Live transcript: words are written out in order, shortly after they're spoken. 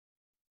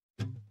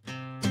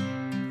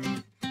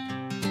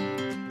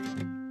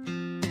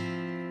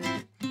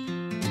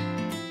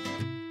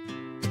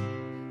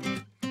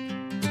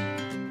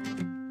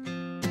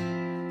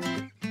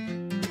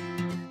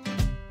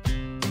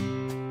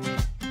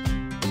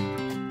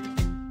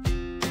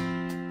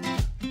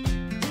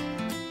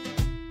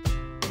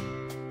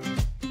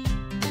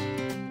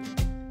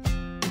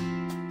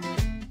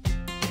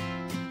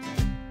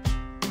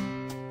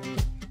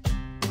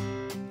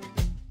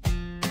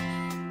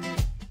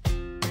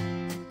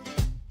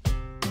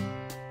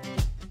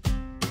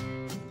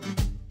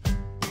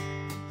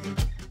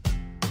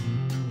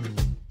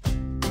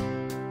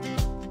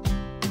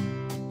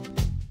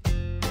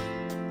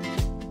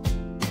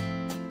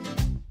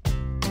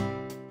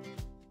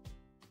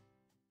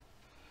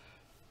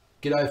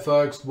G'day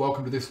folks,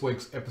 welcome to this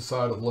week's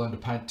episode of Learn to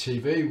Paint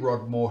TV.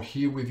 Rod Moore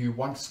here with you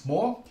once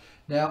more.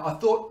 Now I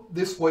thought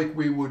this week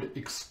we would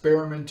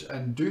experiment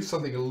and do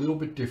something a little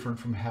bit different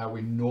from how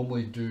we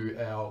normally do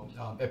our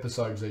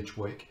episodes each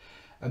week.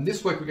 And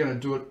this week we're going to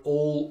do it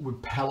all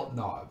with palette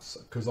knives,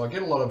 because I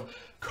get a lot of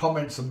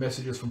comments and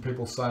messages from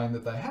people saying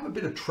that they have a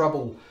bit of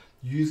trouble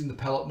using the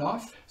palette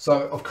knife.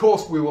 So of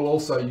course we will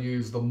also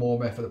use the Moore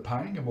method of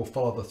painting, and we'll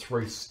follow the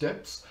 3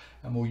 steps,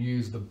 and we'll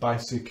use the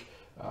basic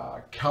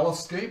color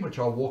scheme, which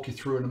I'll walk you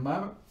through in a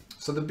moment.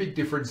 So the big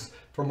difference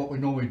from what we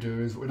normally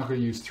do is we're not going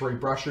to use 3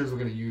 brushes, we're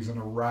going to use an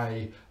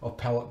array of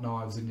palette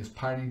knives in this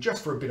painting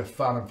just for a bit of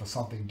fun and for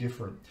something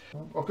different.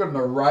 I've got an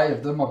array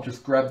of them. I've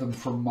just grabbed them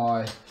from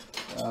my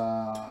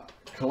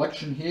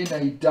collection here.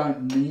 Now you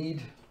don't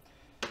need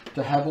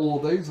to have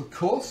all of these, of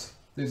course.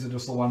 These are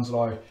just the ones that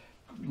I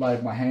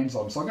laid my hands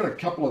on. So I've got a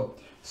couple of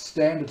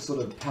standard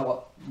sort of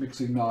palette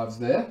mixing knives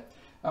there.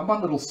 And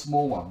one little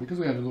small one, because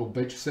we had a little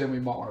beach scene, we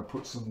might want to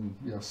put some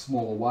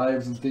smaller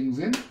waves and things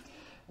in.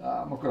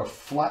 I've got a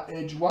flat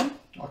edge one.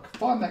 I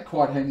find that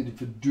quite handy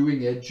for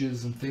doing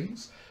edges and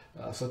things.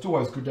 So it's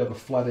always good to have a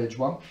flat edge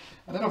one.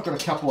 And then I've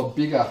got a couple of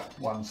bigger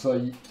ones.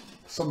 So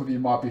some of you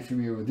might be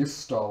familiar with this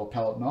style of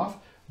palette knife.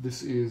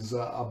 This is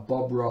a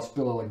Bob Ross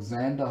Bill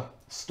Alexander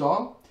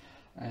style,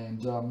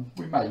 and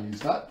we may use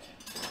that.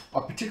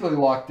 I particularly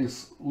like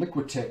this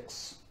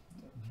Liquitex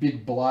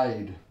big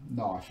blade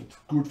knife. It's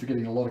good for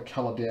getting a lot of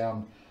colour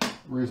down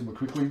reasonably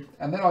quickly.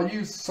 And then I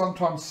use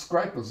sometimes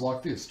scrapers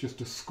like this just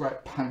to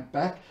scrape paint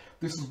back.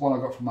 This is one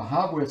I got from a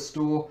hardware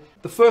store.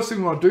 The first thing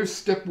we want to do,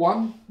 step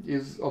 1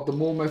 is of the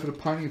Moore method of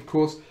painting, of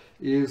course,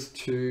 is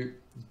to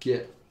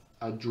get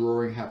a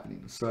drawing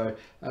happening. So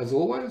as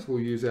always, we'll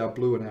use our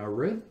blue and our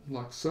red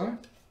like so.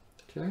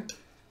 Okay,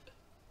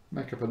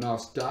 make up a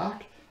nice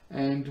dark,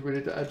 and we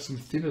need to add some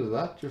thinner to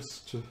that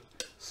just to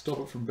stop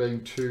it from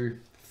being too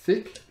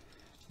thick.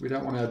 We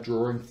don't want our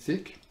drawing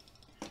thick.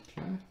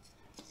 Okay,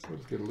 so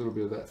let's get a little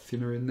bit of that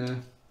thinner in there,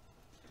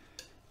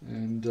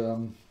 and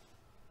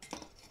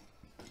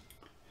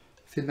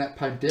thin that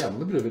paint down. A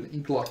little bit of an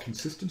ink-like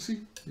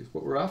consistency is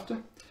what we're after.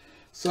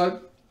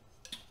 So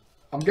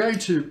I'm going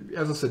to,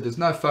 as I said, there's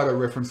no photo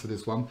reference for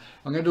this one.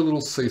 I'm going to do a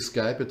little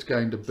seascape. It's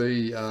going to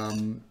be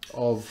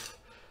of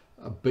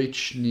a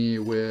beach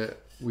near where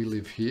we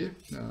live here.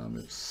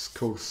 It's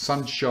called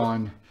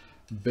Sunshine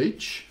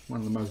Beach, one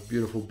of the most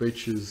beautiful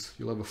beaches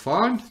you'll ever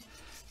find.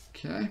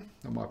 Okay,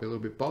 I might be a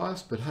little bit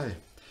biased, but hey.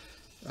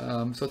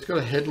 So it's got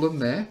a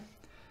headland there,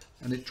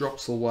 and it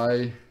drops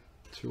away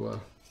to a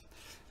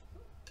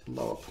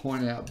lower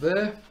point out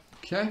there.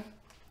 Okay.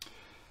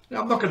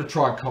 Now I'm not going to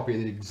try and copy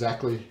it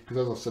exactly,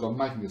 because as I said, I'm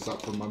making this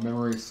up from my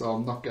memory, so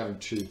I'm not going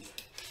to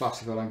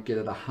fuss if I don't get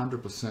it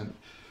 100%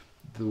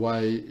 the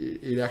way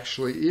it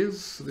actually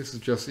is. This is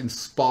just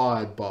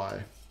inspired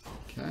by.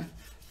 Okay.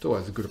 It's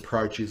always a good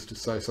approach is to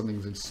say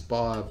something's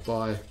inspired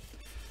by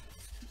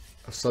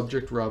a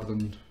subject rather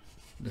than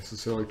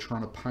necessarily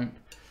trying to paint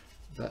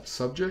that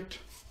subject.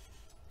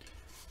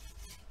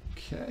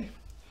 Okay,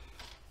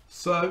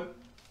 so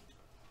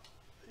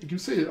you can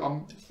see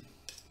I'm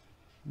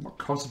not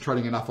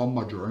concentrating enough on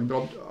my drawing,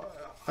 but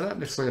I don't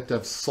necessarily have to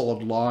have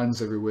solid lines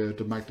everywhere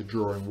to make the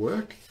drawing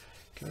work.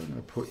 Okay, I'm going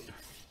to put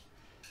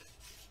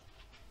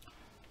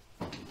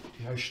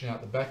the ocean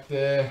out the back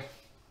there.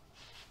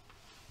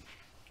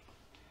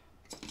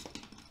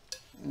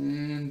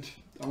 And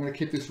I'm going to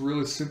keep this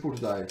really simple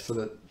today so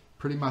that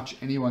pretty much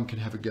anyone can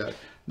have a go.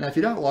 Now, if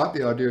you don't like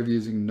the idea of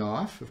using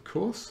knife, of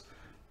course,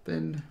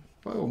 then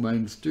by all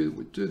means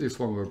do this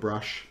one with a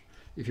brush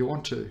if you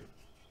want to.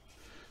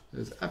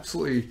 There's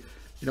absolutely,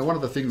 one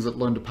of the things at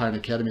Learn to Paint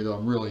Academy that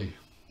I'm really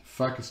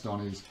focused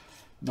on is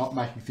not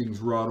making things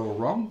right or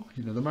wrong.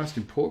 The most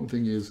important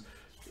thing is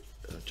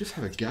just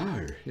have a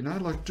go.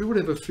 Like do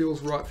whatever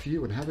feels right for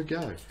you and have a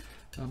go.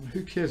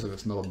 Who cares if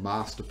it's not a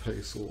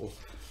masterpiece or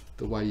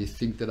the way you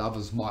think that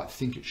others might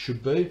think it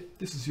should be.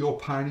 This is your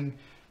painting.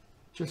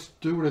 Just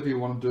do whatever you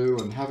want to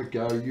do and have a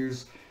go.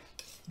 Use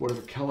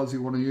whatever colors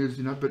you want to use,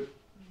 but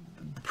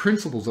the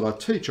principles that I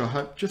teach, I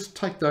hope, just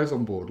take those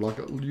on board. Like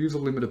use a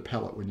limited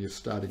palette when you're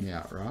starting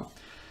out, right?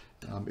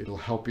 It'll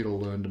help you to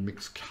learn to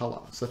mix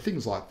color. So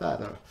things like that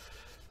are,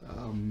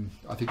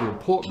 I think, are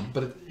important.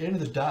 But at the end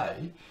of the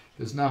day,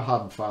 there's no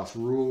hard and fast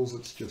rules.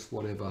 It's just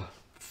whatever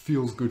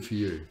feels good for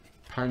you.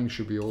 Painting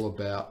should be all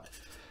about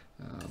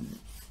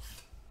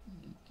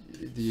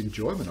the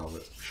enjoyment of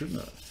it,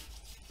 shouldn't it?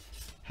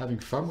 Having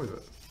fun with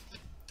it,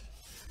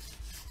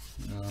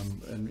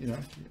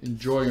 and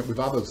enjoying it with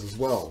others as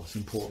well is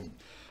important,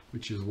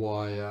 which is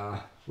why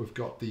we've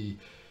got the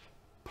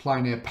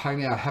plein air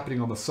paint out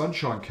happening on the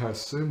Sunshine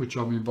Coast soon, which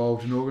I'm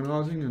involved in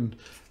organising, and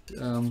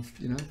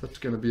that's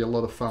going to be a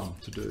lot of fun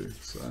to do.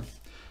 So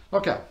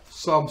okay,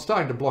 so I'm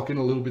starting to block in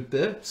a little bit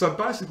there. So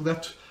basically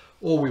that's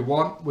all we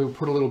want. We'll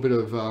put a little bit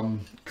of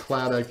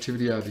cloud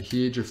activity over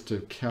here just to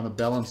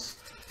counterbalance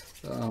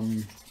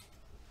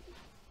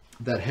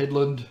that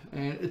headland,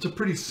 and it's a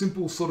pretty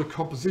simple sort of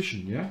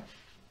composition, yeah?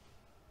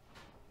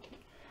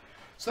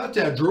 So that's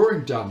our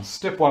drawing done.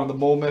 Step 1 of the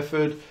Moore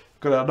method.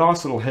 got our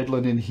nice little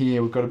headland in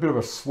here. We've got a bit of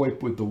a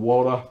sweep with the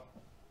water.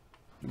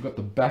 We've got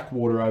the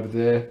backwater over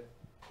there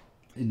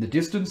in the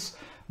distance.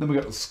 Then we've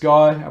got the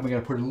sky, and we're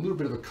going to put a little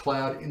bit of a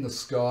cloud in the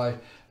sky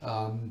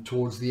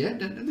towards the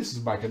end. And this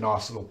is make a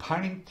nice little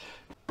painting.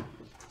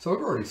 So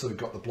I've already sort of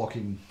got the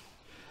blocking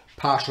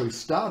partially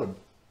started.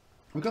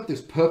 We've got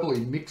this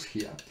purpley mix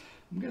here.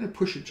 I'm going to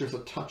push it just a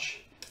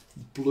touch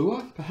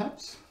bluer,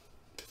 perhaps.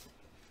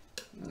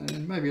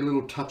 And maybe a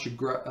little touch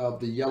of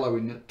the yellow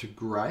in it to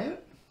grey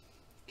it.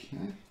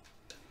 Okay.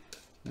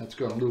 Now it's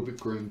got a little bit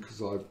green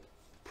because I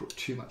put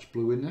too much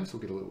blue in there, so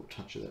we'll get a little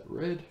touch of that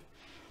red.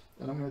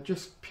 And I'm going to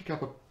just pick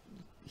up a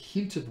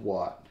hint of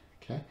white.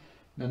 Okay.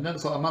 Now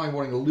notice I'm only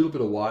wanting a little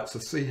bit of white, so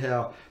see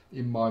how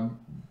in my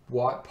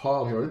white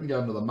pile here, I didn't go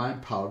into the main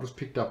pile, I just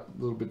picked up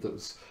a little bit that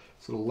was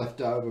sort of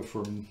left over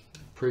from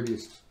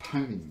previous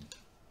painting.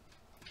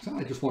 So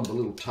I just wanted a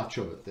little touch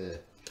of it there.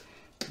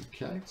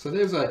 Okay, so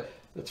there's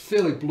it's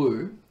fairly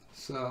blue,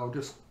 so I'll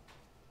just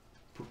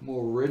put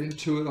more red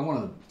into it. I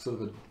want a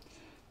sort of a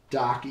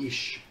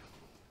darkish,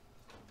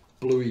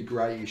 bluey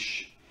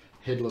greyish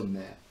headland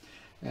there.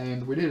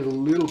 And we need a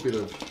little bit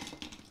of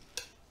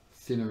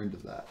thinner into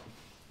that.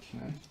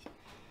 Okay.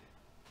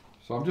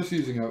 So I'm just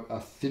using a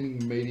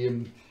thinning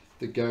medium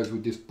that goes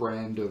with this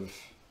brand of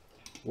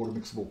Water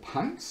Mixable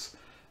paints.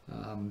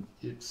 I'm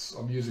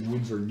using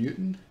Winsor &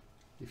 Newton.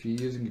 If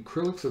you're using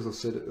acrylics, as I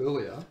said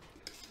earlier,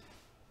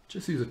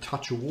 just use a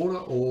touch of water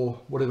or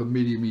whatever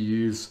medium you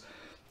use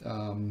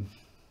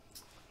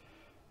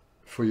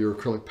for your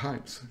acrylic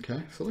paints.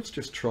 Okay, so let's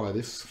just try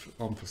this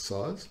on for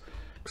size.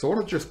 Because I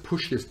want to just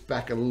push this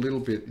back a little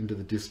bit into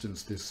the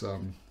distance, this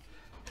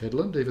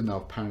headland, even though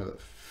I've painted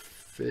it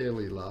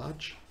fairly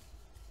large.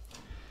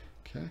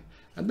 Okay,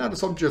 and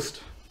notice I'm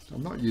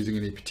not using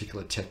any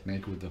particular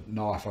technique with the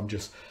knife. I'm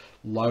just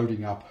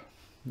loading up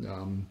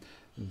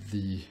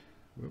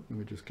let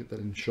me just get that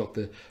in shot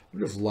there. I'm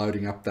just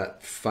loading up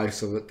that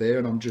face of it there,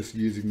 and I'm just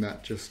using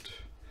that just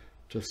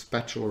to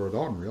spatula it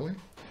on, really.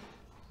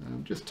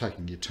 Just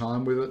taking your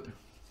time with it.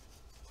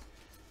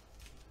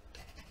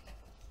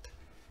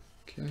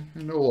 Okay,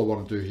 and all I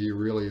want to do here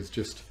really is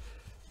just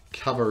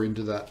cover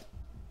into that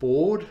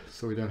board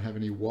so we don't have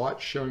any white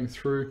showing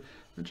through,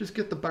 and just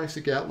get the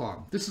basic outline.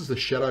 This is the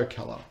shadow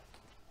color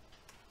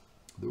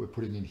that we're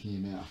putting in here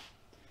now.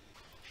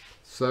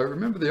 So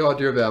remember, the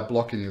idea of our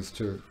blocking is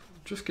to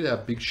just get our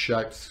big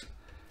shapes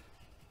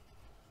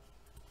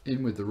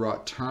in with the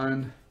right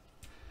tone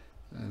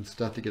and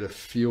start to get a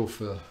feel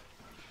for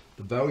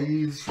the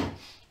values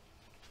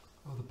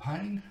of the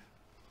painting.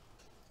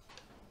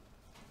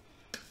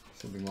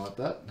 Something like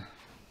that.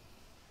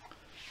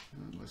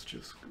 And let's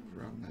just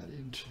run that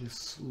into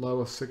this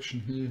lower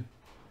section here.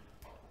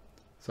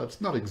 So it's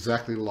not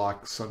exactly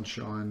like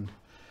Sunshine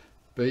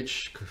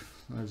Beach.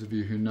 Those of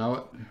you who know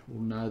it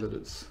will know that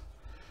it's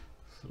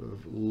sort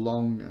of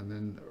long and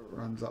then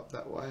runs up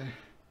that way.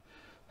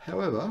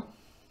 However,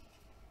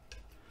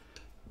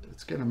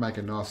 it's going to make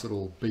a nice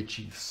little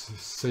beachy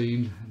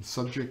scene and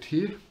subject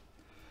here,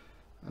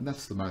 and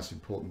that's the most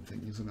important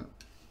thing, isn't it?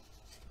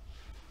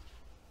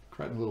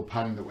 Creating a little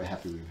painting that we're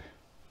happy with.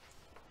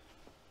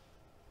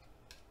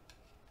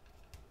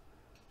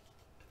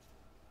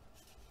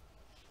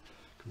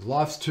 Because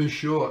life's too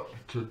short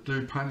to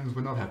do paintings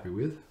we're not happy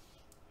with.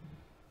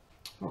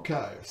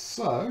 Okay,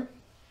 so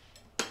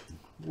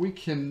we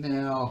can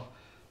now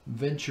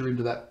venture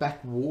into that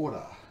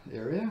backwater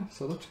area.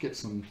 So let's get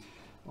some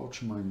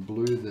ultramarine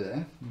blue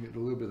there. We get a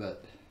little bit of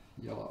that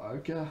yellow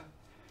ochre.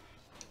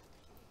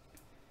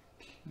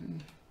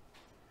 Okay.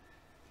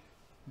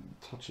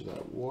 A touch of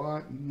that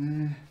white in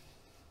there.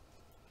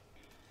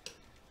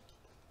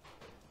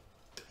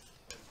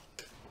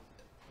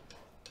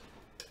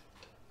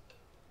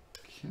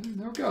 Okay,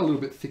 now I'll go a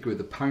little bit thicker with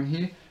the paint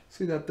here.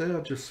 See that there?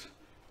 I'm just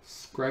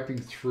scraping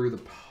through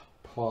the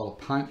pile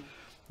of paint.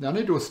 Now I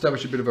need to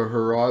establish a bit of a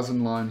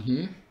horizon line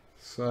here,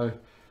 so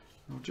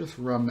I'll just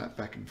run that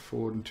back and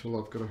forward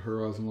until I've got a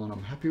horizon line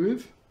I'm happy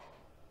with.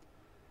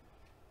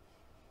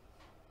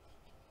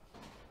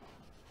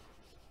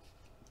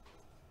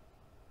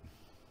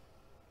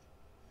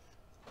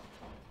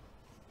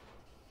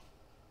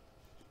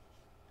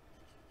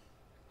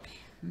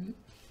 Okay.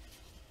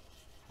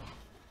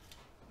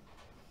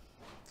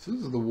 So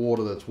this is the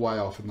water that's way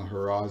off in the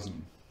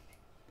horizon.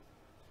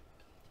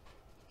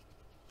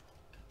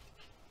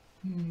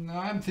 No,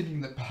 I'm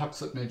thinking that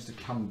perhaps it needs to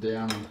come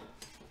down a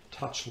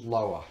touch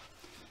lower.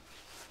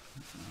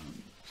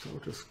 So I'll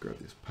just grab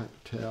this paper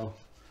towel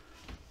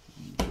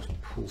and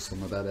just pull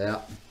some of that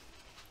out.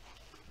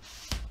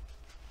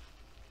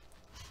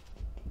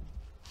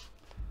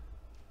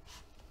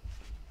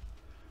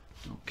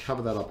 I'll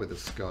cover that up with the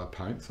sky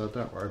paint, so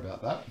don't worry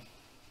about that.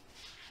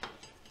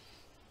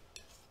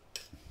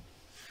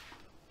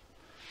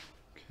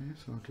 Okay,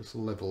 so I'll just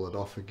level it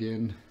off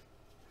again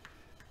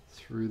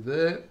through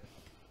there.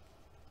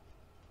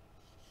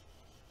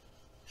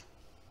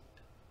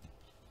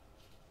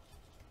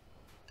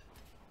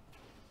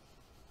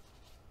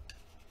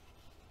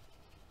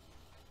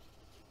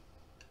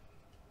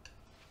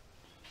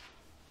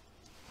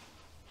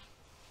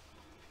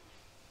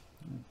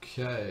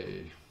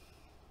 Okay.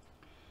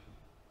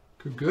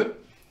 Good, good.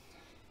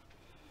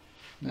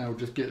 Now we'll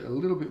just get a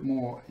little bit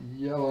more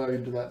yellow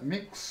into that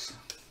mix.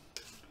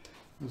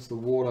 As the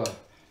water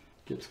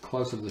gets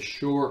closer to the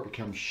shore, it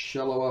becomes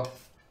shallower.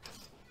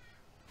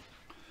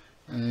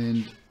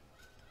 And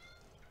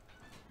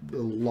the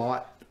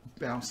light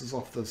bounces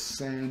off the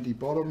sandy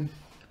bottom.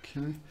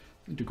 Okay.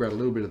 Integrate a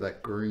little bit of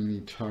that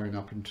greeny tone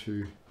up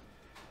into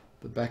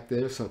the back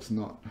there so it's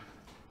not a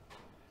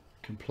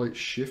complete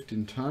shift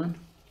in tone.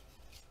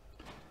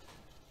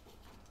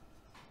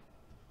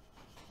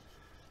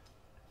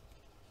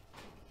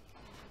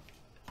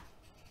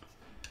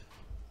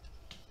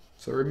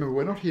 So remember,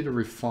 we're not here to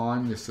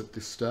refine this at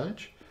this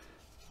stage.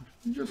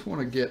 You just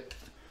want to get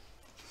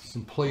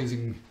some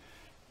pleasing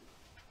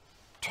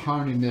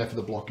tone in there for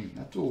the blocking.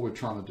 That's all we're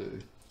trying to do.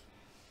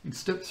 In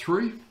step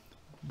 3,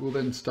 we'll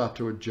then start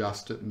to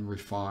adjust it and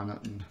refine it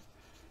and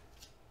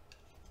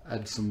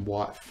add some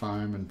white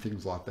foam and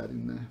things like that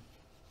in there.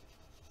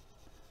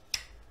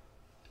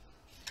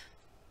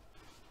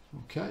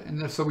 Okay,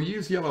 and so we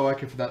use yellow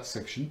ochre for that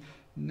section.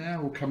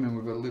 Now we'll come in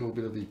with a little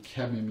bit of the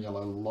cadmium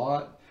yellow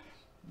light,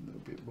 a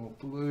little bit more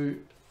blue.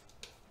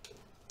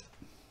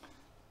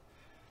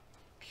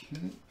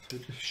 Okay, so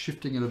just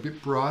shifting it a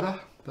bit brighter,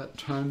 that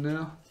tone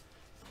now.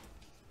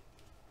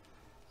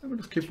 And we'll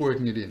just keep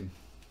working it in.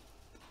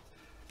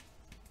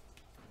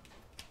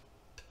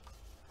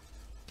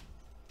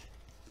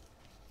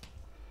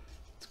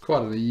 It's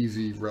quite an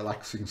easy,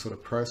 relaxing sort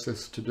of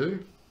process to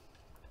do.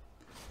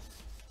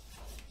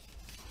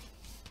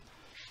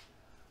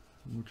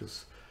 We'll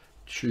just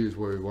choose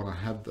where we want to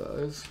have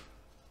those.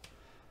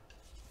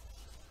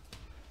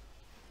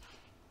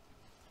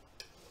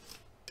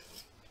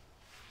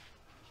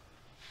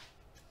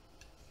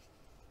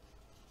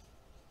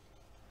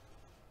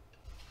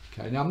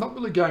 Okay, now I'm not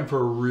really going for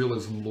a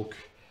realism look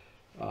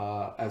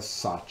as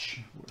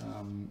such.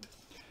 I'm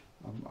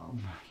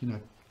you know,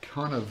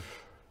 kind of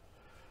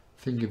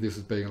think of this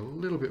as being a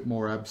little bit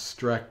more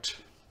abstract.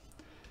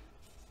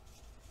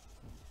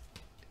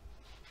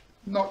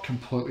 Not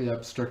completely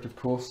abstract, of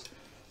course,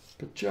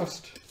 but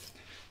just,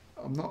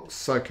 I'm not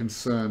so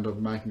concerned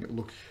of making it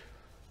look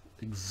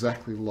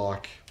exactly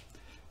like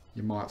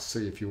you might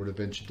see if you were to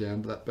venture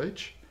down to that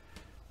beach.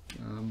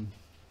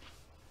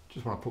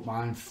 Just want to put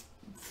my own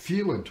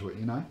feel into it,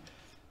 you know.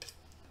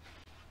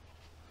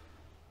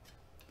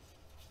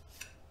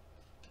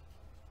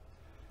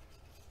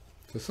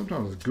 So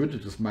sometimes it's good to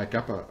just make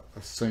up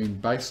a scene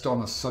based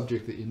on a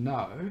subject that you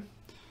know,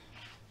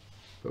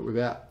 but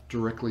without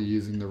directly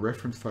using the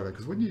reference photo.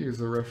 Because when you use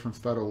the reference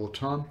photo all the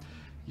time,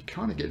 you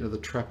kind of get into the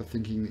trap of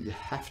thinking that you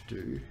have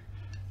to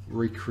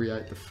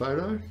recreate the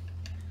photo.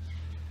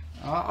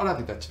 I don't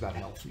think that's that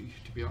healthy,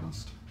 to be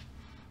honest.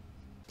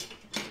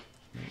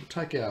 We'll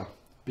take our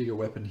bigger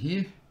weapon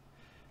here.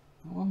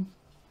 We'll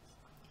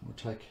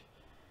take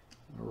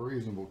a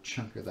reasonable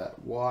chunk of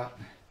that white,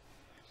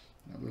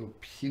 a little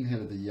pinhead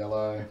of the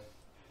yellow,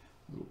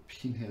 a little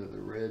pinhead of the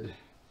red,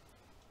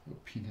 a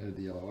little pinhead of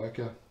the yellow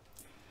ochre.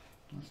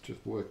 Let's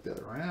just work that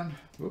around.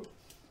 Whoop.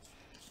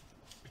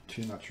 Bit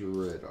too much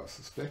red, I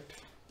suspect.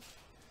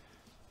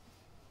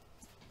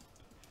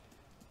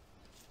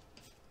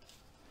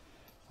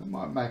 That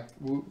might make,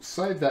 we'll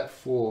save that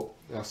for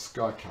our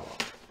sky colour.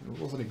 It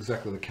wasn't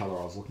exactly the colour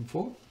I was looking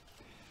for.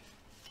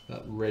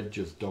 That red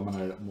just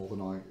dominated it more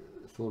than I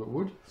thought it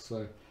would.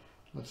 So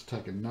let's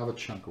take another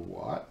chunk of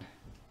white.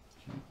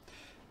 Okay.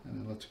 And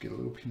then let's get a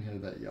little pinhead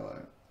of that yellow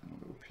and a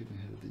little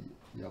pinhead of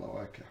the yellow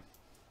ochre.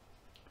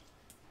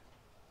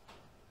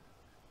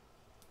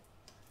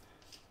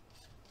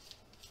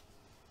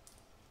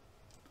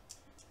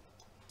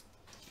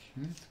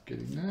 Okay, it's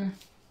getting there.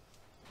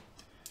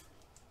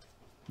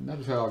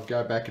 Notice how I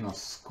go back and I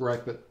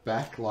scrape it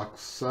back like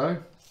so.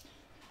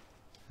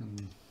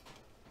 And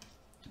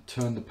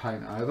turn the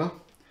paint over.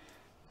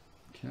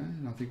 Okay,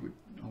 and I think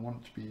I want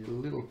it to be a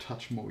little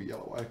touch more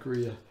yellow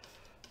ochre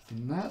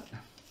than that.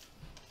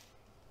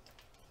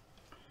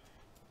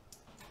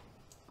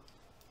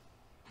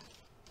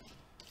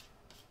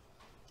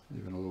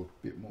 Even a little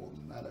bit more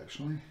than that,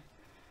 actually.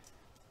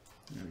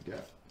 There we go.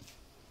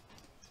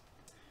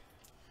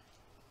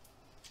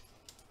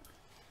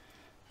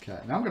 Okay,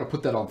 now I'm going to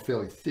put that on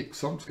fairly thick,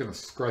 so I'm just going to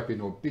scrape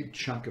into a big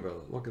chunk of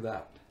it. Look at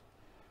that.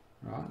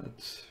 Right,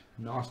 it's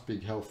a nice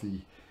big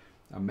healthy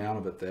amount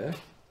of it there.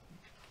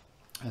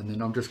 And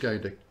then I'm just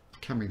going to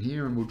come in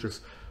here and we'll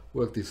just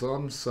work this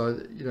on.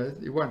 So, you know,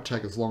 it won't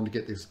take as long to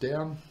get this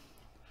down.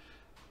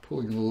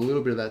 Pulling a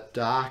little bit of that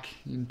dark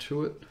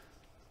into it.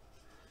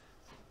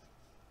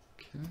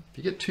 Okay. If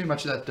you get too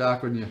much of that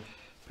dark on your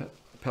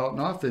palette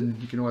knife, then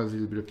you can always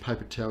use a bit of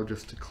paper towel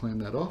just to clean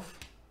that off.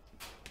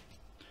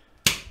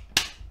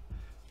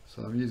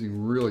 So I'm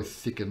using really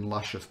thick and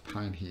luscious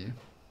paint here.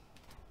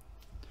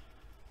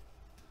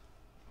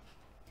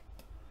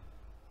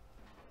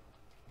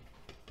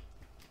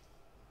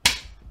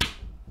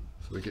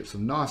 So we get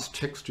some nice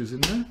textures in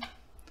there.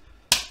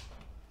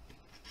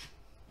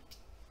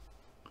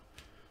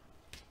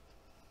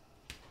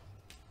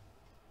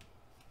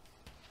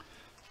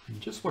 And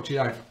just watch you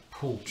don't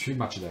pull too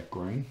much of that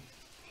green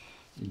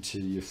into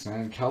your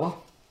sand colour.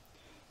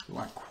 It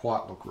won't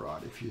quite look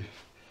right if you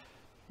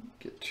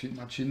get too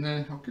much in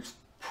there. I'll just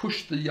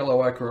push the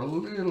yellow ochre a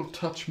little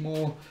touch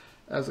more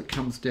as it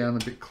comes down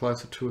a bit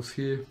closer to us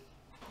here.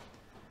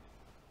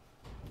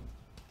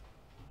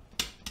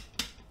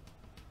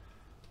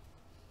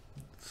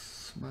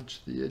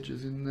 Smudge the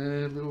edges in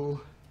there a little.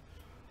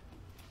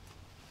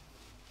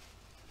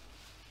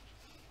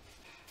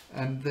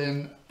 And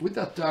then with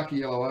that darker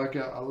yellow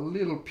ochre, a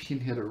little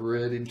pinhead of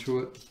red into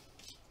it.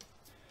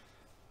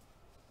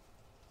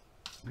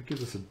 That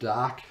gives us a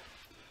dark,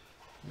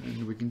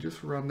 and we can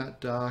just run that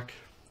dark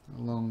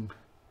along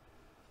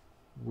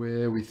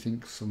where we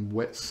think some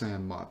wet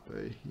sand might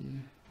be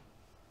here.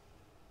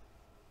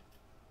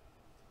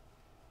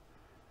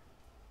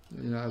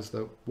 You know, as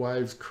the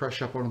waves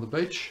crash up onto the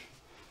beach,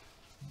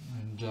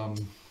 and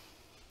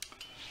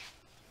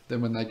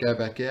then when they go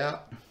back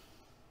out,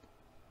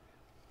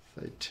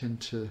 they tend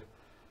to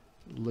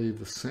leave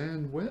the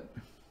sand wet.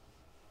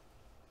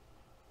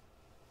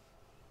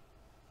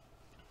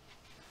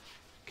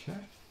 Okay.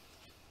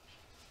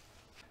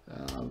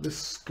 This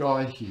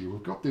sky here,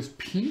 we've got this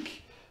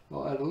pink.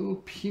 I'll add a little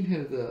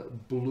pinhead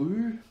of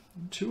blue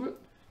into it.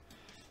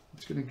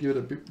 It's going to give it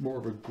a bit more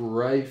of a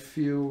grey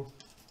feel.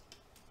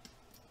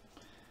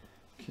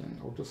 Okay,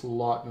 I'll just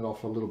lighten it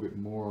off a little bit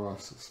more, I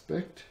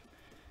suspect.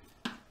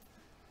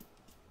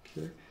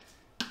 Okay,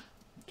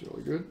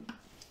 really good.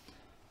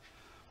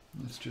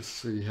 Let's just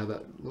see how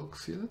that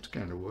looks. Yeah, that's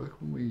going to work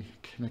when we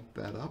connect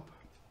that up.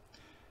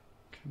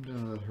 Come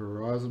down to that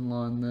horizon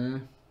line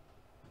there.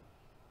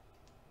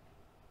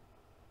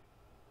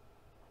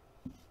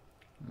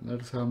 And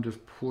notice how I'm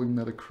just pulling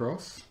that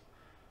across.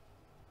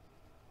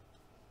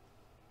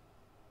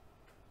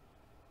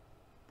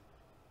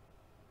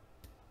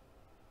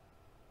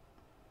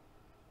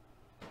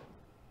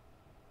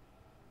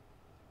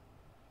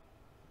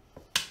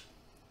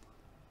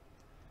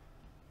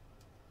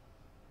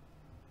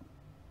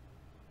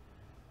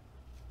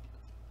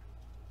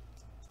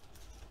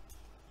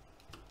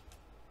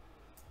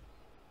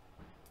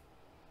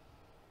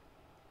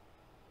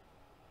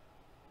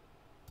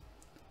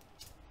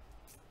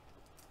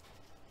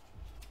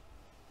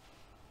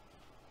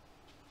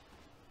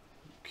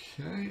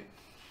 Okay.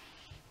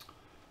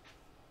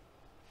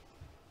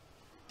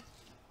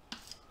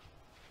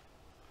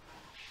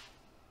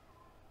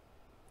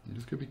 You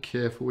just got to be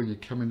careful when you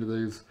come into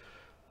these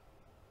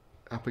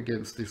up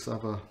against this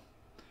other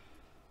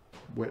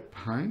wet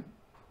paint.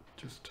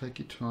 Just take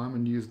your time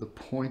and use the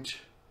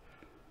point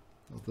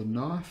of the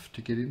knife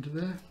to get into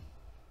there.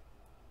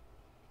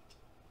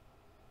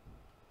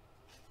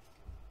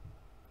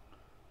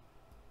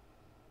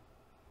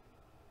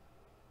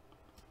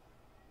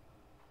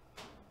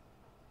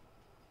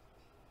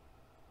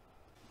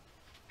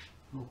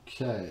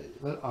 Okay,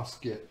 let us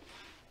get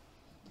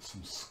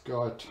some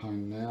sky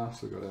tone now.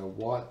 So we've got our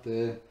white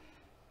there,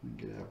 and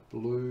get our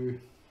blue,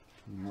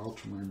 and our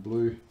ultramarine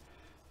blue,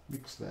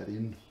 mix that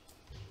in.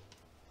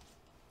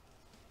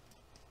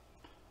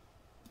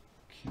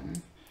 Okay,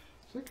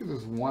 so that gives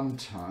us one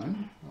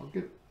tone. I'll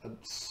get a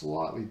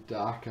slightly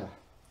darker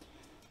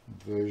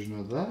version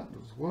of that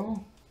as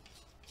well.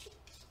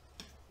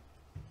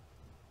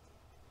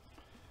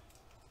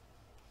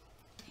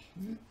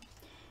 Okay.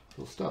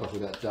 We'll start off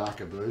with that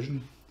darker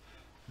version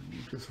and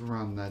we'll just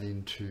run that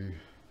into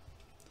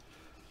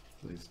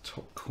these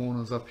top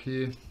corners up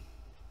here.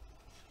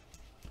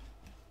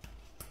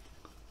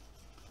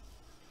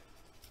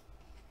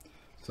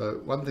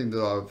 So one thing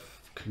that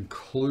I've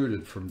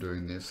concluded from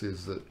doing this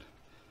is that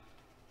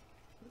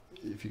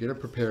if you're going to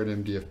prepare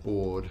an MDF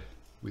board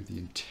with the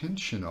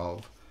intention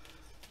of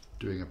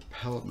doing a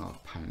palette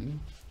knife painting,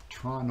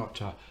 try not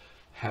to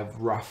have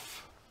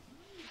rough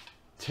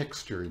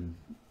texture in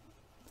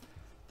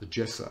the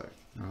gesso,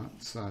 right?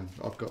 So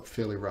I've got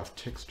fairly rough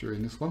texture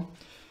in this one,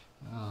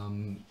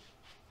 and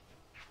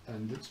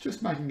it's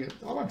just making it,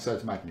 I won't say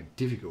it's making it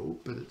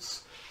difficult, but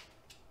it's,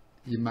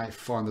 you may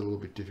find it a little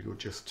bit difficult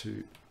just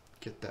to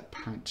get that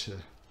paint to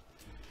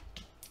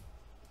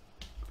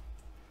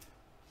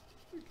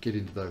get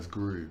into those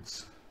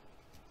grooves.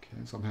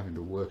 Okay, so I'm having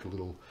to work a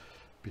little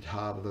bit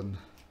harder than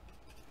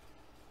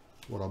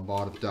what I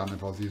might have done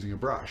if I was using a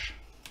brush.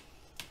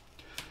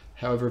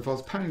 However, if I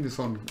was painting this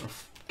on a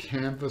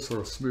canvas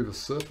or a smoother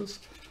surface,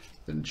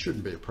 then it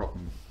shouldn't be a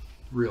problem,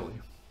 really.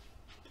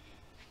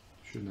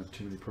 Shouldn't have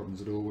too many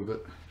problems at all with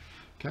it.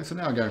 Okay, so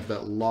now I'm going for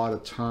that lighter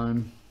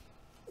tone.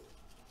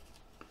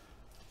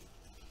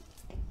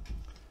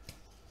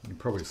 You can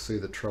probably see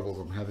the troubles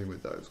I'm having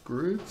with those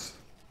grooves.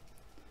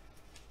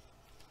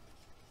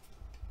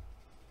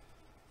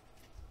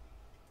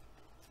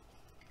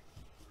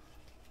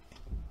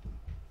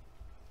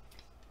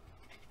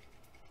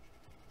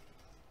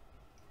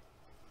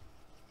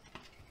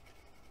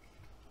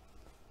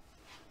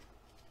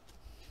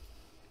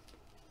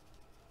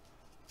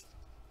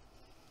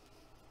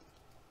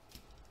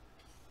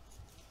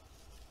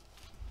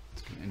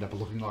 End up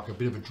looking like a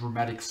bit of a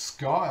dramatic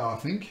sky, I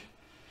think,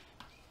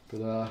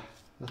 but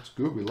that's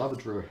good. We love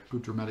a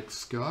good dramatic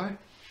sky.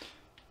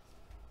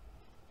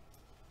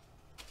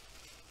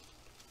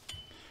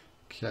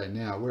 Okay,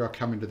 now where I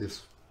come into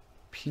this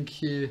pink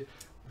here,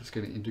 I'm just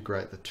going to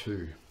integrate the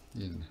two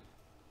in.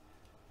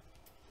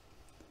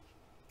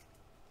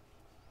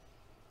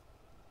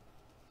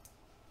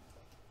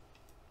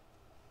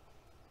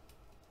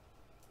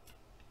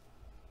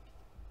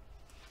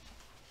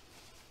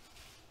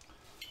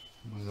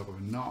 We'll have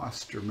a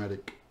nice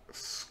dramatic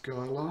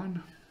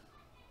skyline.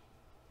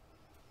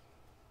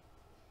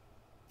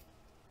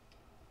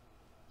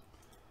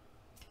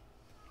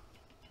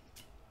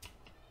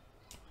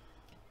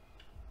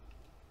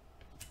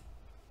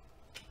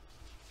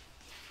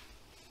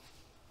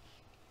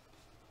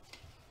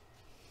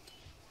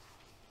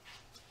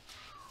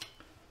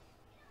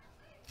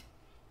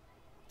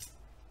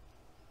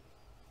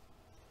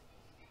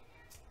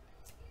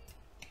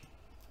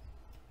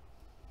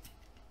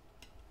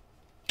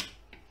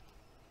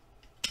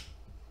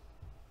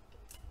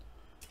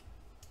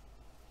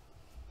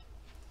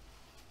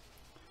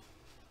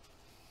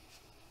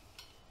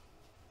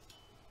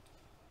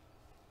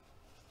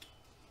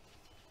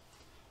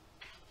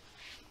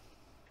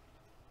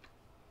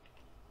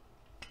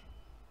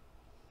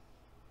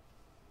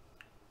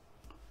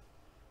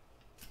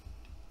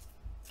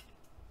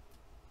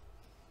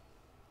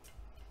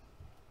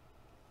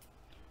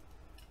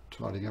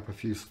 Tidying up a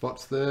few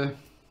spots there.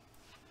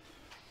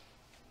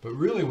 But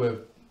really we're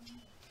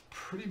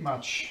pretty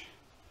much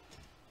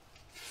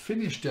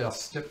finished our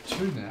step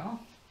 2 now.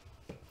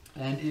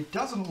 And it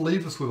doesn't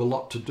leave us with a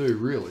lot to do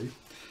really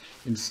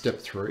in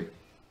step 3.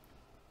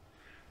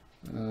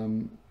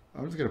 I'm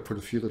just going to put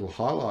a few little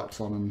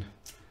highlights on and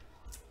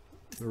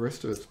the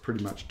rest of it's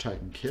pretty much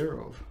taken care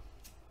of.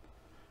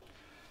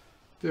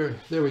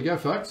 There we go,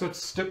 folks.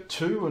 That's step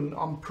 2, and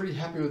I'm pretty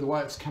happy with the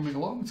way it's coming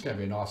along. It's going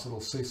to be a nice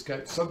little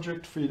seascape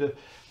subject for you to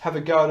have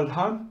a go at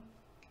home.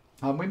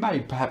 We may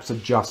perhaps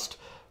adjust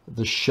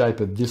the shape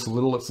of this a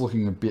little. It's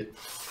looking a bit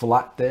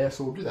flat there,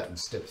 so we'll do that in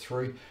step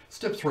 3.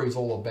 Step 3 is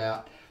all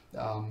about,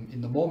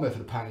 in the Moore method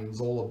of painting, is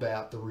all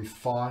about the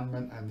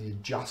refinement and the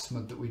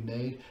adjustment that we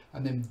need,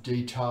 and then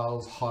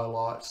details,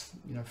 highlights,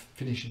 you know,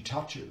 finishing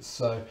touches.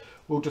 So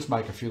we'll just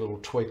make a few little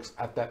tweaks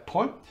at that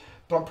point.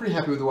 But I'm pretty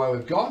happy with the way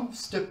we've gone.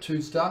 Step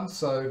 2's done,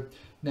 so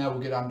now we'll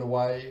get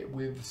underway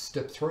with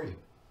step 3. Okay,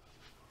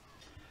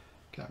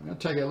 I'm going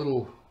to take a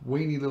little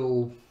weeny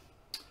little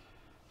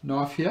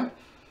knife here,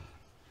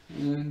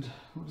 and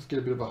we'll just get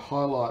a bit of a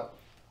highlight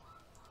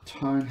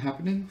tone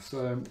happening.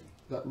 So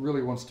that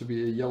really wants to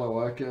be a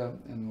yellow ochre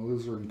and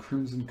alizarin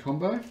crimson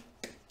combo.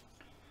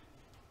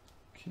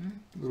 Okay,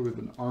 a little bit of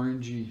an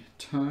orangey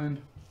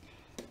tone.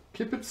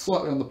 Keep it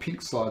slightly on the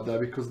pink side though,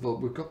 because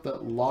we've got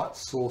that light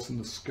source in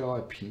the sky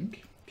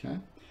pink. Okay,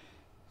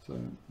 so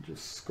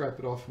just scrape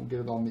it off and we'll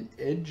get it on the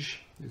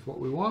edge is what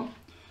we want.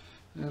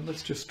 And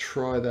let's just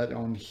try that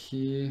on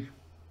here.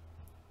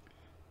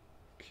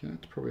 Okay,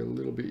 it's probably a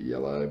little bit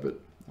yellow, but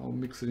I'll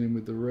mix it in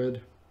with the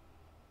red.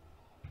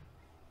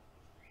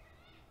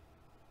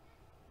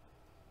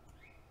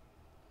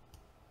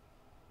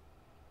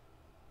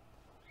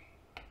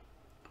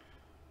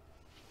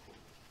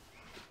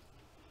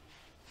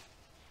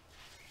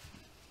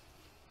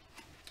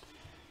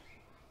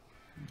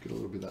 Get a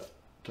little bit of that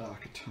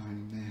darker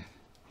tone in there.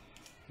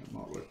 That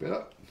might work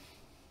better.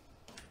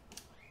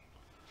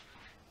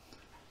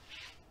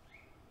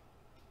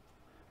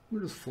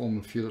 We'll just form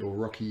a few little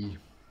rocky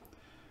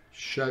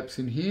shapes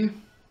in here.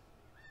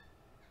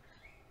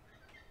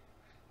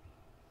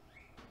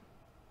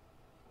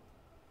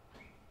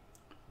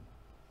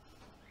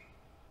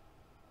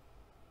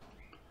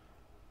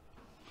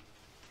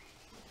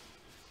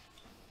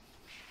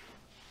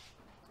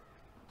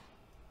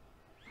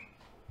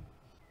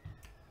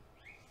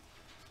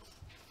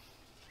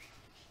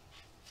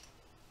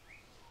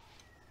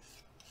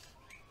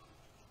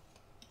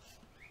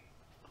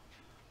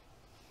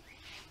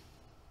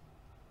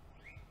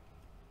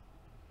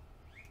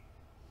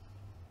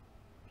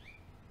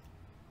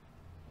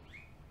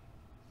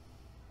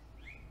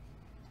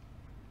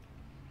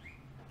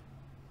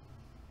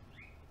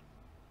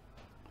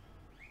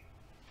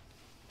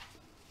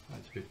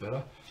 That's a bit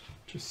better.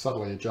 Just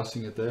subtly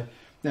adjusting it there.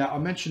 Now I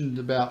mentioned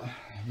about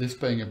this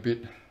being a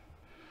bit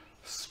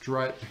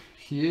straight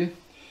here.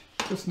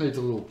 Just needs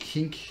a little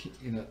kink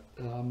in it,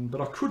 but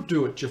I could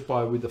do it just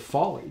with the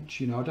foliage.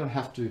 You know, I don't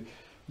have to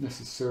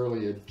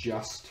necessarily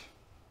adjust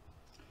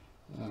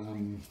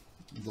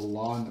the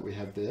line that we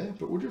have there,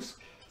 but we'll just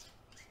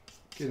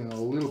get in a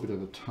little bit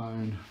of a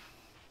tone,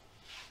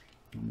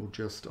 and we'll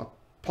just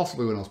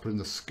possibly when I was putting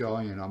the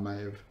sky in, I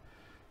may have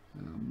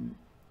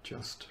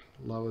just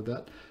lowered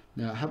that.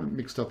 Now I haven't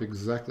mixed up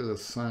exactly the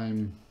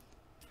same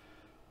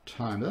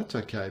tone, but that's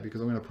okay because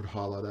I'm going to put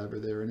highlight over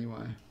there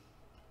anyway.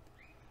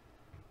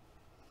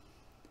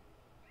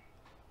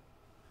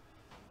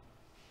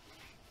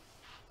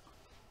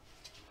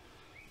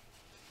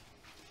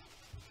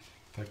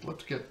 In fact,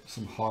 let's get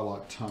some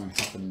highlight tone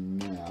happening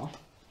now.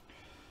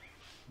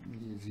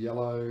 Use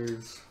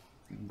yellows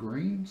and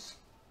greens.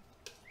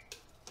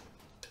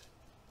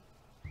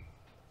 A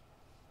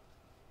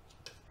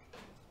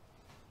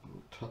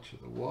little touch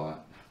of the white.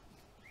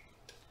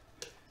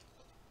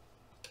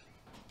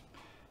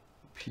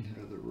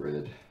 pinhead of the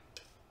red.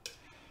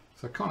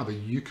 So kind of a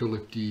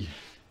eucalypty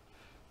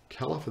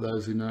colour for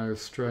those who know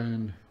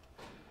Australian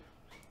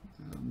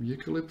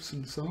eucalypts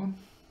and so on.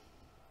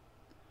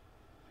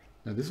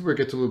 Now this is where it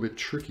gets a little bit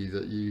tricky,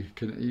 that you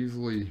can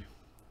easily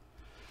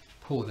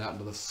pull it out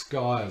into the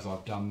sky as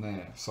I've done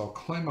there. So I'll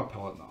clean my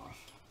palette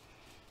knife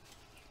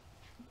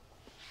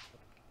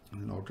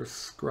and I'll just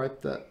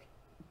scrape that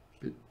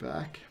bit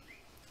back.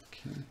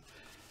 Okay.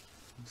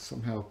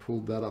 Somehow I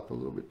pulled that up a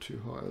little bit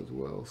too high as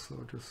well, so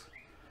I'll just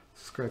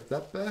scrape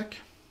that back.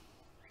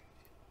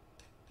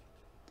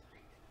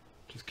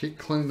 Just keep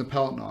cleaning the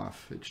palette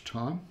knife each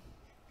time.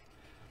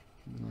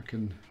 And I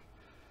can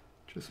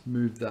just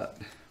move that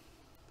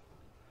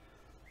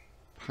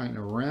paint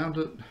around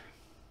it.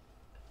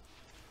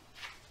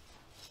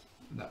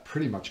 And that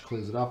pretty much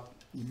clears it up.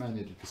 You may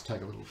need to just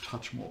take a little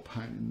touch more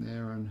paint in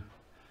there and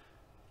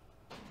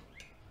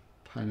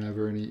paint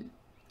over any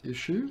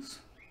issues.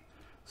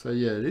 So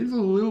yeah, it is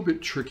a little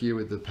bit trickier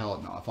with the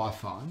palette knife, I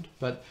find,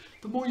 but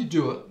the more you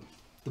do it,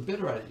 the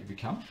better at it you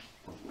become.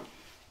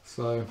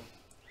 So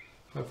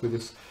hopefully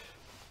this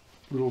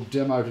little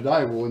demo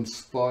today will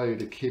inspire you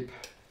to keep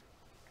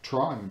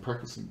trying and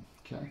practicing.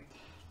 Okay.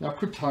 Now I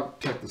could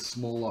take the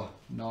smaller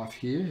knife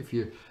here if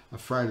you're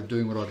afraid of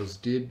doing what I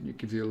just did. It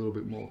gives you a little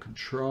bit more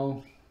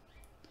control.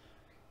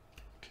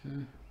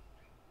 Okay.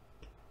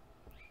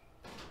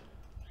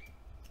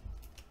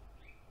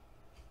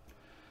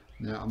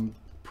 Now I'm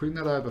putting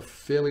that over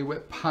fairly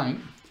wet paint,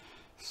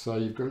 so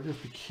you've got to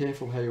just be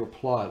careful how you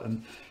apply it.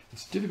 And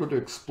it's difficult to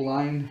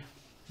explain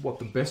what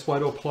the best way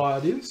to apply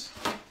it is.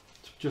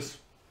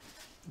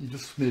 You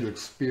just need to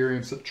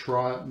experience it,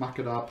 try it, muck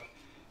it up,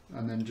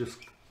 and then just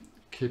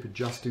keep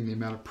adjusting the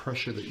amount of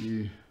pressure that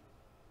you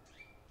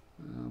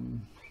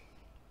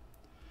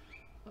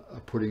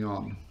are putting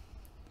on.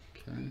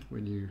 Okay,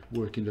 when you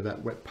work into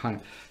that wet paint,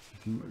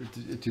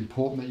 it's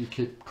important that you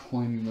keep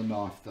cleaning the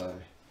knife though,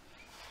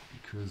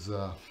 because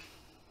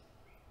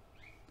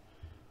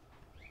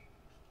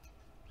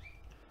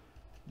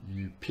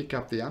you pick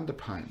up the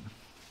underpaint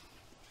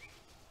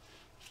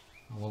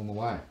along the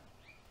way.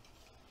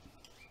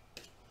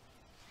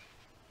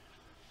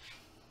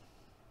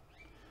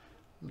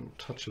 A little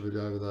touch of it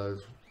over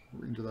those,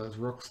 into those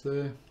rocks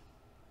there.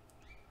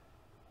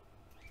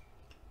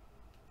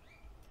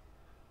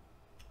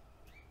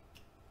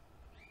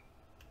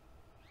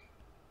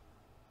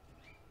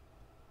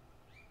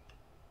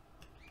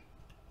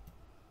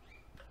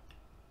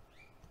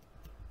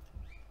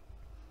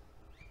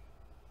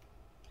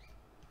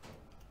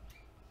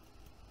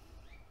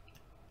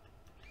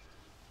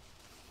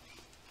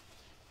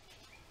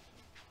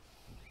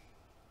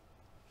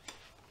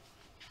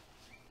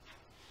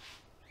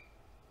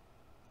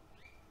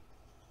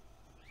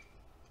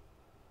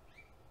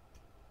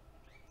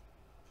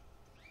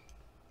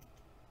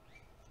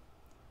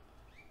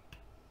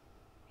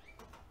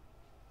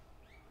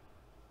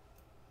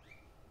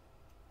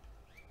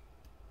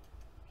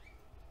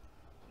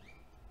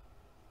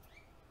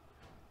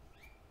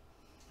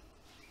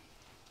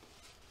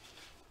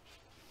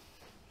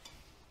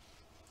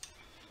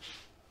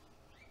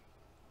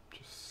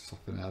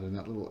 Soften out in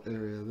that little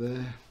area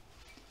there.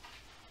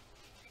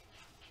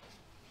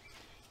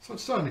 So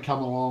it's starting to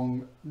come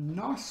along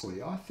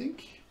nicely, I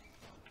think.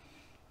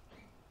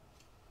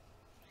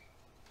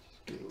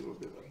 Just get a little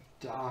bit of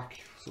a dark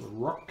sort of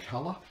rock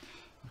colour.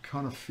 I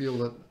kind of feel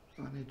that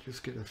I need to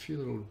just get a few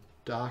little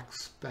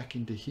darks back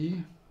into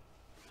here.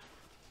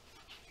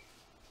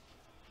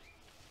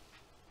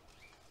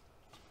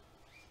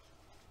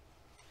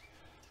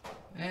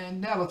 And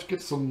now let's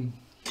get some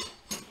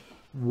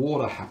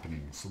water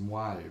happening, some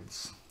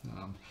waves.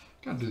 I'm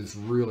going to do this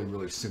really,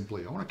 really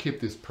simply. I want to keep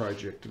this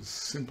project as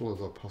simple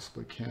as I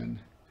possibly can,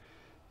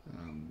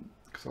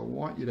 because I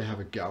want you to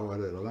have a go at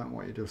it. I don't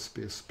want you to just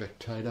be a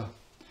spectator.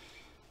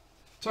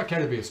 It's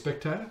okay to be a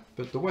spectator,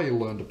 but the way you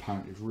learn to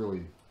paint is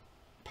really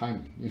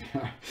painting. You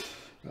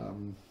know,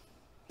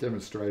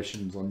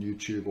 demonstrations on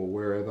YouTube or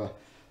wherever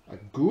are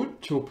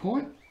good to a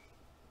point,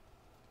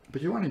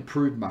 but you won't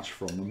improve much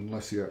from them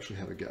unless you actually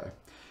have a go.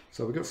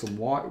 So we've got some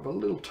white with a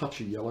little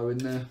touch of yellow in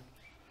there.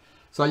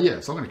 So yeah,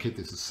 so I'm going to keep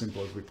this as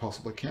simple as we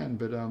possibly can,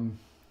 but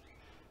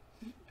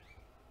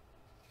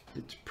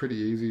it's pretty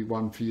easy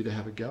one for you to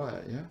have a go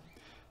at, yeah?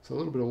 So a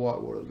little bit of white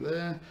water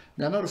there.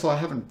 Now notice I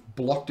haven't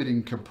blocked it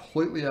in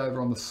completely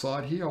over on the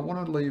side here. I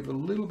want to leave a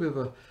little bit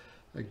of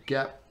a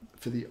gap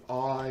for the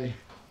eye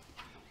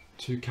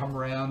to come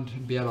around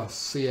and be able to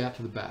see out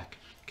to the back,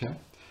 okay?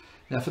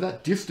 Now for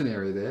that distant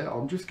area there,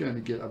 I'm just going to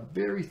get a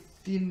very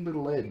thin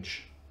little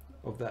edge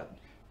of that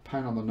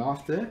paint on the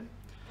knife there,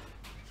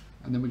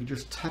 and then we can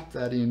just tap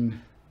that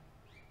in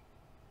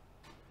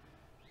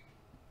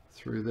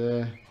through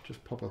there.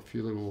 Just pop a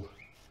few little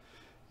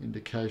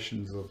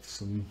indications of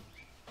some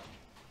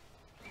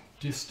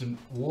distant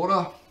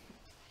water.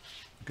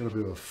 Got a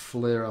bit of a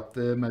flare up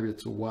there, maybe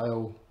it's a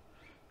whale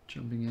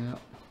jumping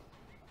out,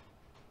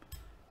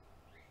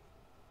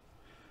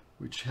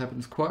 which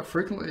happens quite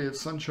frequently at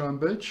Sunshine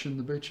Beach and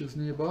the beaches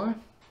nearby.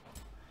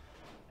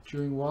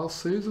 during whale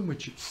season,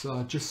 which it's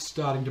just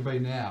starting to be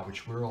now,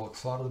 which we're all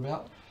excited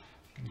about.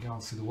 Going to go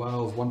and see the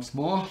whales once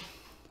more.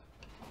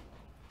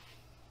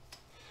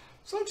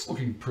 So it's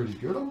looking pretty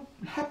good. I'm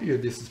happy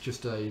with this. It's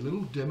just a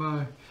little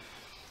demo.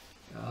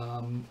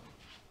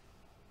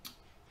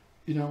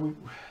 You know,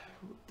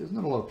 there's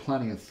not a lot of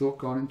planning and thought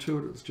gone into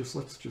it. It's just,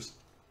 let's just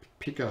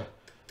pick a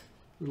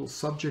little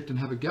subject and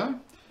have a go.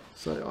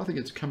 So I think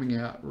it's coming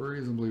out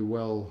reasonably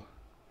well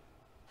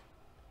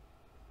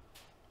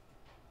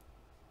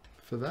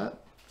for that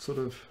sort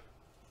of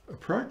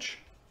approach.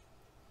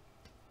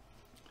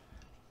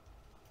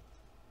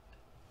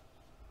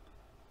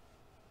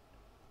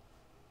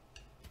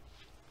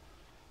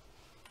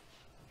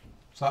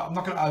 So I'm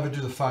not going to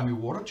overdo the foamy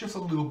water, just a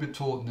little bit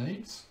to all it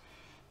needs.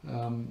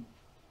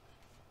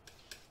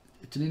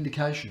 It's an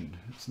indication,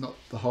 it's not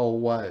the whole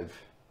wave.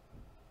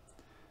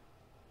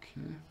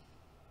 Okay.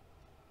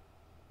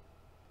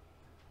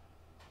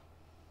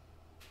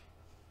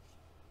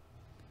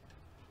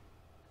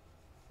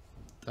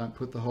 Don't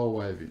put the whole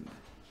wave in.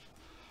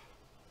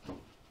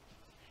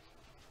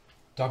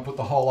 Don't put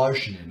the whole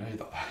ocean in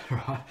either.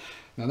 Right?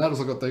 Now notice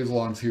I've got these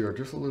lines here are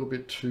just a little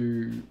bit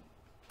too,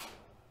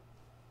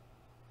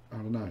 I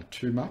don't know,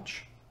 too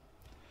much.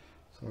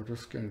 So I'm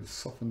just going to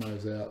soften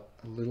those out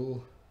a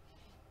little.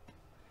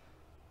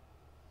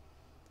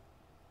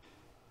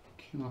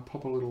 Can I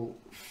pop a little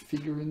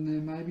figure in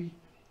there maybe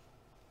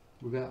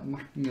without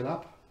mucking it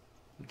up?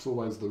 It's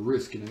always the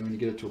risk, you know, when you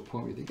get it to a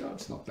point where you think, oh,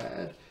 it's not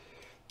bad.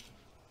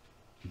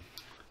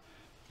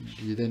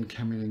 You then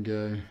come in and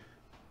go,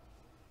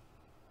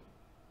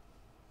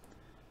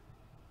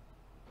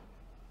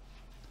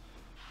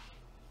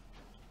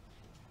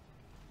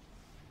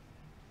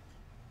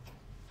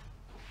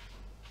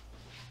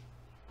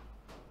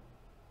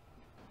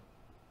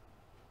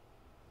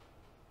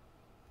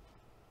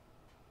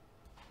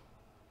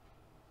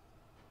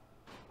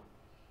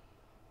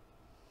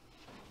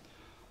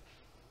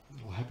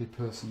 little happy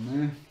person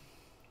there.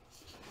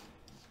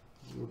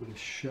 A little bit of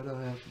shadow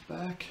out the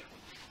back.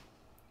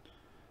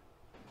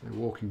 They're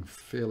walking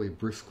fairly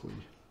briskly.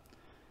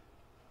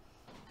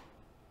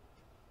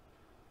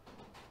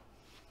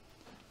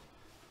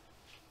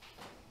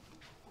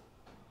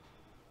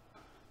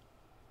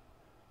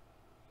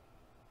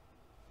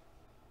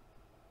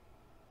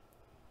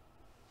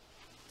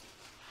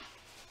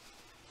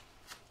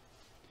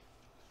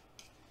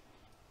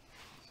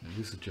 So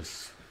this is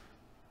just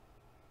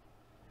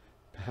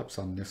perhaps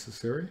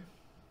unnecessary.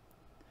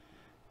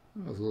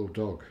 Oh, there's a little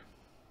dog.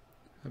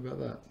 How about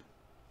that?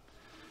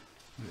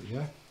 There you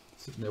go.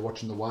 Sitting there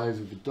watching the waves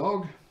with your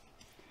dog.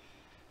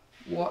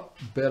 What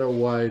better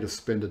way to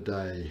spend a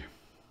day?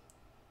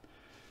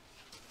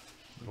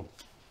 Little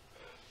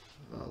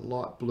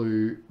light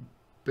blue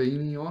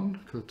beanie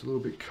on because it's a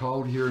little bit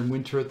cold here in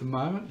winter at the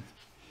moment.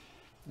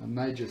 I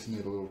may just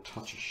need a little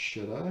touch of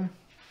shadow.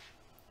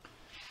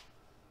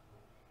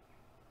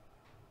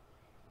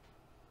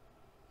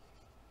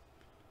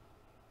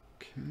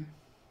 Okay.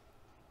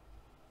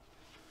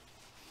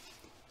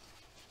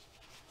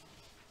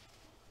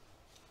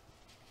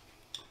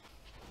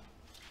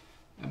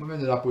 And we've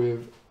ended up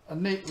with a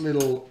neat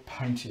little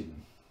painting.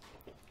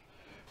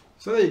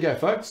 So there you go,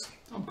 folks.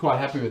 I'm quite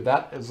happy with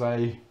that as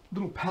a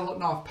little palette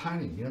knife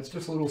painting. You know, it's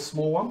just a little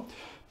small one,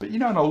 but you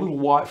know, in a little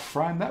white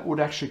frame, that would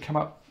actually come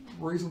up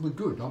reasonably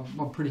good.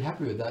 I'm pretty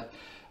happy with that.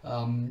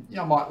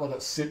 Yeah, I might let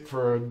it sit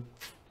for a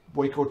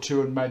week or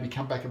two and maybe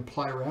come back and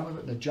play around with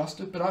it and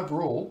adjust it, but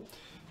overall,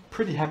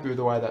 pretty happy with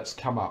the way that's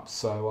come up.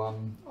 So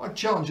I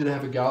challenge you to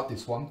have a go at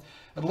this one.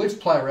 At least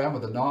play around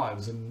with the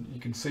knives, and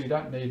you can see you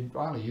don't need,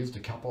 I only used a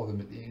couple of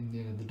them at the end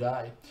of the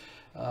day.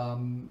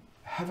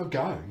 Have a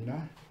go, you know,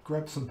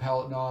 grab some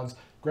palette knives,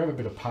 grab a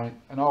bit of paint,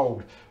 an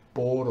old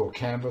board or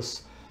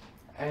canvas,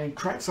 and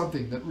create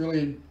something that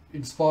really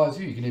inspires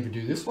you. You can either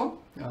do this one,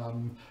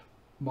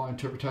 my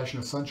interpretation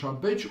of Sunshine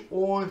Beach,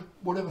 or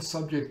whatever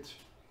subject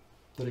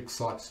that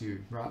excites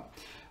you, right?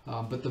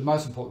 But the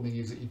most important thing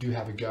is that you do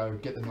have a go,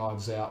 get the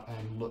knives out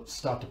and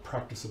start to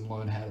practice and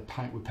learn how to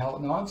paint with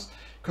palette knives.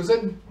 Because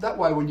then that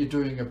way when you're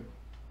doing a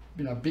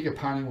bigger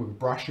painting with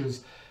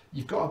brushes,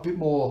 you've got a bit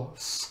more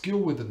skill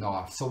with the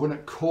knife. So when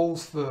it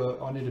calls for,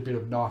 I need a bit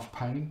of knife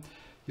painting,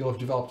 you'll have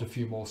developed a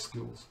few more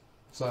skills.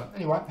 So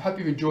anyway, hope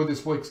you've enjoyed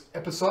this week's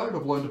episode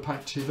of Learn to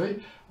Paint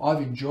TV.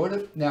 I've enjoyed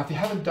it. Now, if you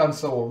haven't done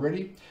so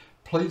already,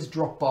 please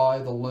drop by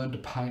the Learn to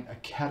Paint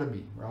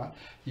Academy, right?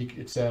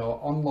 It's our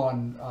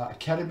online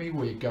academy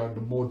where you go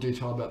into more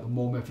detail about the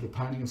Moore method of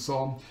painting and so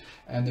on.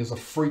 And there's a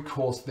free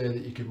course there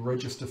that you can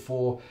register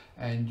for,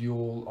 and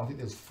I think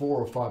there's 4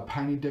 or 5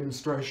 painting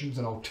demonstrations,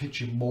 and I'll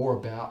teach you more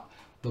about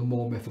the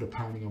Moore method of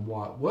painting and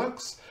why it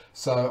works.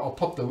 So I'll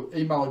pop the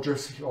email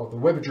address or the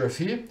web address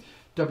here,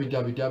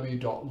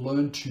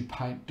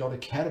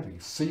 www.learntopaint.academy.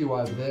 See you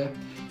over there,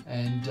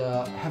 and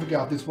have a go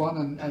at this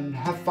one and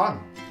have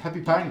fun.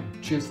 Happy painting.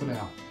 Cheers for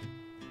now.